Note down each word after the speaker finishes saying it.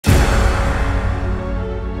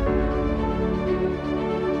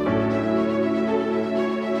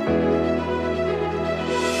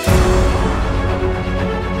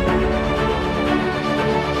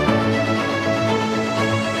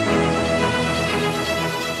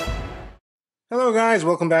Hello guys,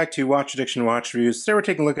 welcome back to Watch Addiction Watch Reviews. Today we're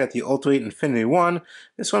taking a look at the OLTO-8 Infinity 1.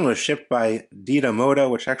 This one was shipped by DidaModa,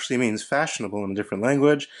 which actually means fashionable in a different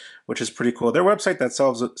language, which is pretty cool. Their website that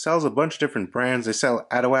sells a bunch of different brands. They sell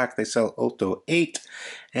Adawak, they sell OLTO-8,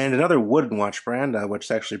 and another wooden watch brand, which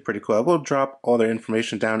is actually pretty cool. I will drop all their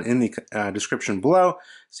information down in the description below,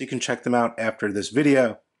 so you can check them out after this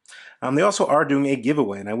video. They also are doing a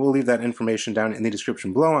giveaway, and I will leave that information down in the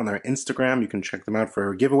description below on their Instagram. You can check them out for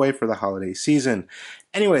a giveaway for the holiday season.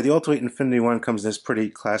 Anyway, the OLTO-8 Infinity 1 comes in this pretty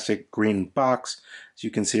classic green box, as you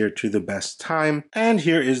can see here, to the best time. And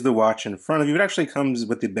here is the watch in front of you. It actually comes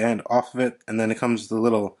with the band off of it, and then it comes with the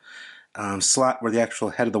little slot where the actual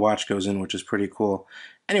head of the watch goes in, which is pretty cool.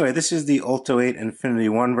 Anyway, this is the OLTO-8 Infinity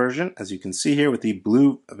 1 version, as you can see here, with the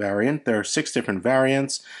blue variant. There are 6 different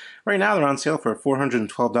variants. Right now they're on sale for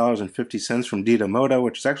 $412.50 from DidaModa,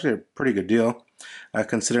 which is actually a pretty good deal,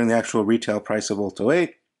 considering the actual retail price of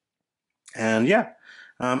OLTO-8. And yeah,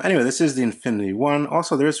 anyway, this is the Infinity 1.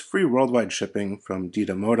 Also, there's free worldwide shipping from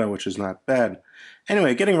DidaModa, which is not bad.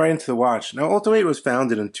 Anyway, getting right into the watch. Now, OLTO-8 was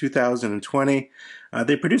founded in 2020.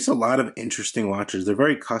 They produce a lot of interesting watches. They're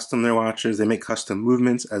very custom, their watches. They make custom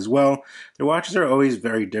movements as well. Their watches are always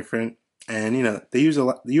very different. And, they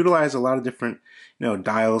utilize a lot of different,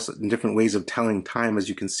 dials and different ways of telling time. As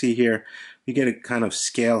you can see here, you get a kind of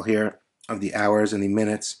scale here of the hours and the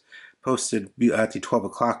minutes posted at the 12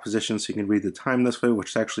 o'clock position, so you can read the time this way, which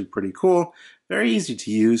is actually pretty cool. Very easy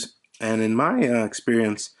to use, and in my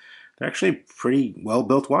experience, they're actually pretty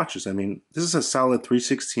well-built watches. I mean, this is a solid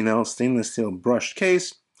 316L stainless steel brushed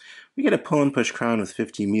case. We get a pull and push crown with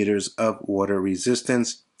 50 meters of water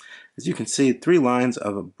resistance. As you can see, 3 lines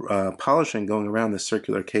of polishing going around this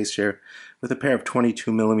circular case here, with a pair of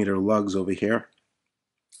 22mm lugs over here.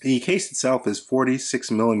 The case itself is 46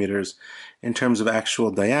 millimeters in terms of actual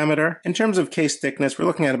diameter. In terms of case thickness, we're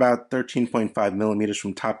looking at about 13.5 millimeters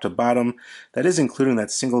from top to bottom. That is including that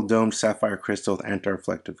single domed sapphire crystal with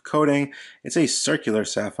anti-reflective coating. It's a circular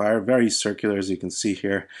sapphire, very circular as you can see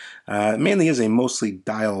here. It mainly is a mostly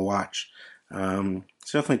dial watch.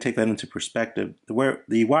 So definitely take that into perspective.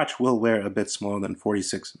 The watch will wear a bit smaller than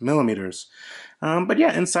 46 millimeters. But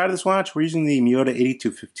yeah, inside of this watch, we're using the Miyota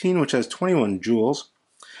 8215, which has 21 jewels.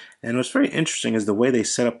 And what's very interesting is the way they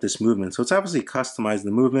set up this movement. So it's obviously customized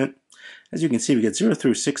the movement. As you can see, we get 0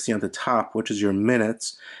 through 60 on the top, which is your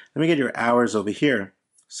minutes. Then we get your hours over here.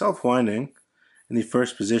 Self-winding in the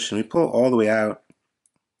first position. We pull all the way out.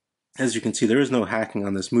 As you can see, there is no hacking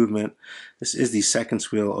on this movement. This is the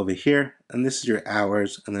seconds wheel over here, and this is your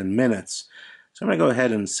hours and then minutes. So I'm going to go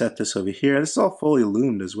ahead and set this over here. This is all fully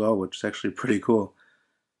loomed as well, which is actually pretty cool.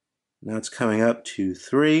 Now it's coming up to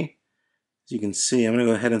 3. As you can see, I'm going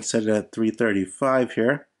to go ahead and set it at 3:35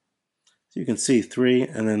 here. So you can see 3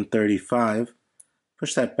 and then 35.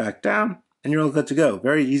 Push that back down, and you're all good to go.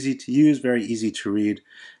 Very easy to use, very easy to read.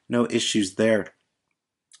 No issues there.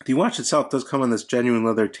 The watch itself does come on this genuine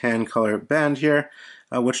leather tan color band here,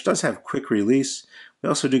 which does have quick release. We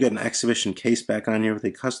also do get an exhibition case back on here with a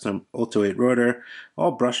custom OLTO-8 rotor,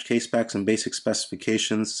 all brushed case backs and basic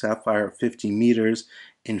specifications, sapphire 50 meters,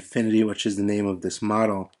 Infinity, which is the name of this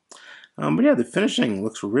model. But yeah, the finishing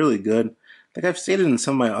looks really good. Like I've stated in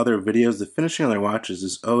some of my other videos, the finishing on their watches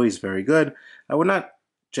is always very good. I would not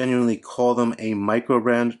genuinely call them a micro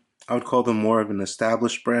brand. I would call them more of an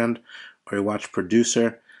established brand or a watch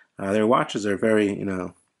producer. Their watches are very,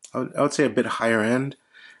 I would say a bit higher end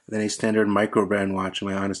than a standard micro brand watch, in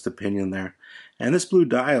my honest opinion there. And this blue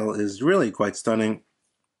dial is really quite stunning.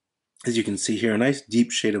 As you can see here, a nice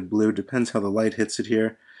deep shade of blue. Depends how the light hits it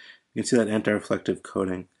here. You can see that anti-reflective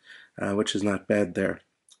coating, which is not bad there.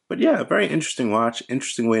 But yeah, a very interesting watch,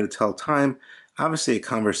 interesting way to tell time. Obviously a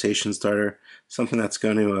conversation starter, something that's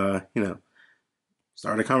going to,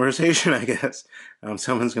 start a conversation, I guess.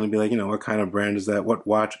 Someone's going to be like, what kind of brand is that? What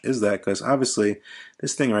watch is that? Because obviously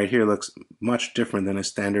this thing right here looks much different than a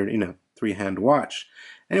standard, 3-hand watch.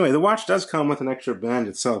 Anyway, the watch does come with an extra band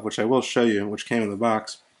itself, which I will show you, which came in the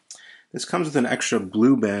box. This comes with an extra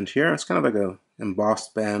blue band here. It's kind of like a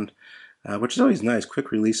embossed band, which is always nice.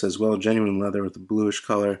 Quick release as well, genuine leather with a bluish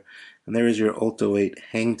color. And there is your OLTO-8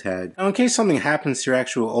 hang tag. Now, in case something happens to your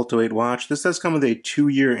actual OLTO-8 watch, this does come with a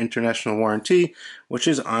 2-year international warranty, which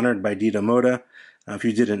is honored by DidaModa, if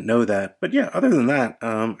you didn't know that. But yeah, other than that,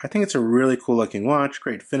 I think it's a really cool looking watch,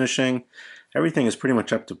 great finishing. Everything is pretty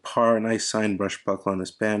much up to par. Nice signed brush buckle on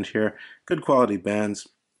this band here. Good quality bands.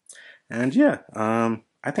 And yeah,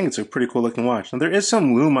 I think it's a pretty cool looking watch. Now, there is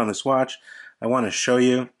some lume on this watch I want to show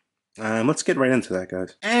you. Let's get right into that,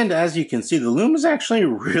 guys. And as you can see, the lume is actually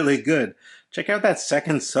really good. Check out that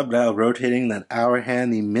second sub-dial rotating, that hour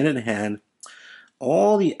hand, the minute hand.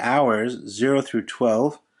 all the hours 0 through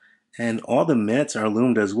 12, and all the minutes are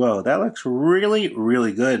loomed as well. That looks really,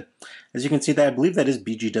 really good. As you can see, I believe that is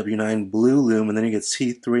BGW9 blue loom, and then you get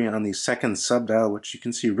C3 on the second subdial, which you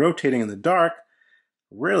can see rotating in the dark.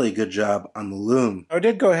 Really good job on the loom. I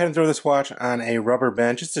did go ahead and throw this watch on a rubber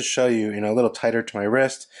band just to show you, a little tighter to my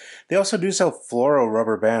wrist. They also do sell fluoro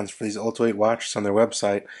rubber bands for these OLTO-8 watches on their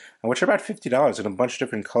website, which are about $50 in a bunch of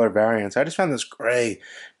different color variants. I just found this gray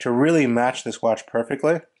to really match this watch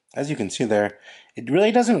perfectly. As you can see there, it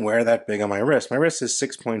really doesn't wear that big on my wrist. My wrist is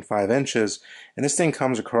 6.5 inches, and this thing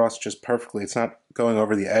comes across just perfectly. It's not going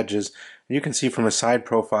over the edges. You can see from a side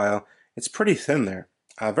profile, it's pretty thin there.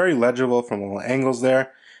 Very legible from all angles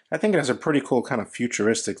there. I think it has a pretty cool kind of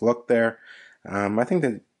futuristic look there. I think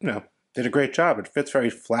that, did a great job. It fits very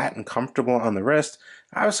flat and comfortable on the wrist.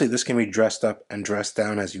 Obviously, this can be dressed up and dressed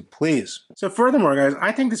down as you please. So furthermore, guys,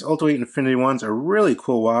 I think this OLTO-8 Infinity one's a really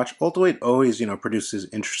cool watch. OLTO-8 always, produces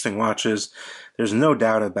interesting watches. There's no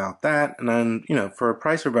doubt about that. And then, for a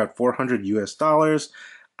price of about $400 US,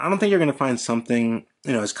 I don't think you're going to find something,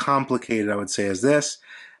 as complicated, I would say, as this.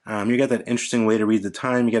 You get that interesting way to read the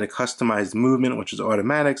time. You get a customized movement, which is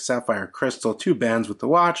automatic, sapphire crystal, 2 bands with the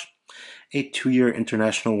watch, a 2-year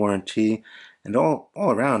international warranty, and all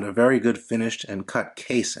around a very good finished and cut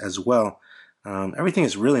case as well. Everything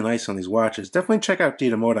is really nice on these watches. Definitely check out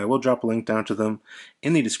DidaModa. I will drop a link down to them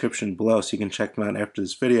in the description below so you can check them out after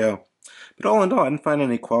this video. But all in all, I didn't find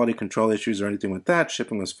any quality control issues or anything with that.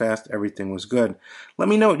 Shipping was fast. Everything was good. Let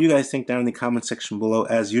me know what you guys think down in the comment section below.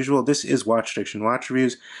 As usual, this is Watch Addiction Watch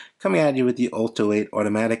Reviews, coming at you with the OLTO-8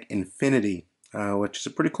 Automatic Infinity, which is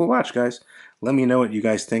a pretty cool watch, guys. Let me know what you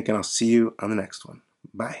guys think, and I'll see you on the next one.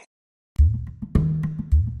 Bye.